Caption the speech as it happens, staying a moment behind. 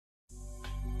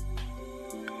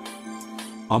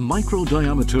a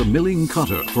micro-diameter milling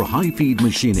cutter for high-feed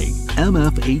machining,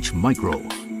 MFH Micro.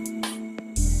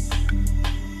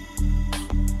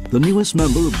 The newest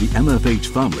member of the MFH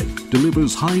family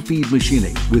delivers high-feed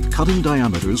machining with cutting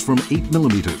diameters from 8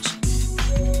 millimeters.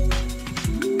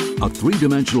 A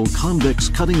three-dimensional convex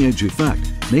cutting-edge effect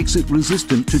makes it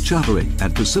resistant to chattering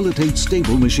and facilitates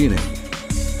stable machining.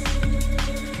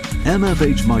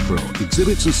 MFH Micro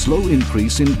exhibits a slow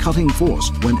increase in cutting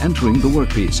force when entering the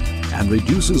workpiece and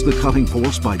reduces the cutting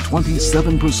force by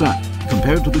 27%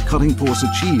 compared to the cutting force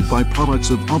achieved by products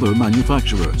of other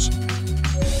manufacturers.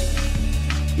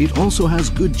 It also has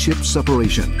good chip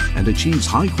separation and achieves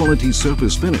high-quality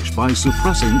surface finish by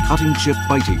suppressing cutting chip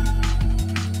biting.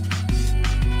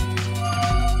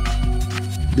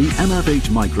 The MFH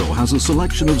Micro has a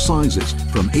selection of sizes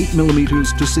from 8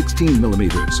 millimeters to 16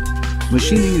 millimeters.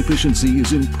 Machining efficiency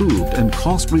is improved and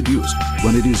cost reduced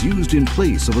when it is used in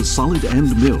place of a solid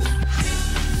end mill.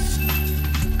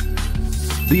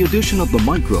 The addition of the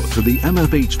Micro to the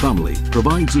MFH family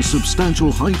provides a substantial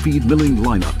high-feed milling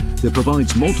lineup that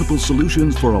provides multiple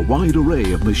solutions for a wide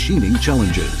array of machining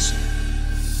challenges.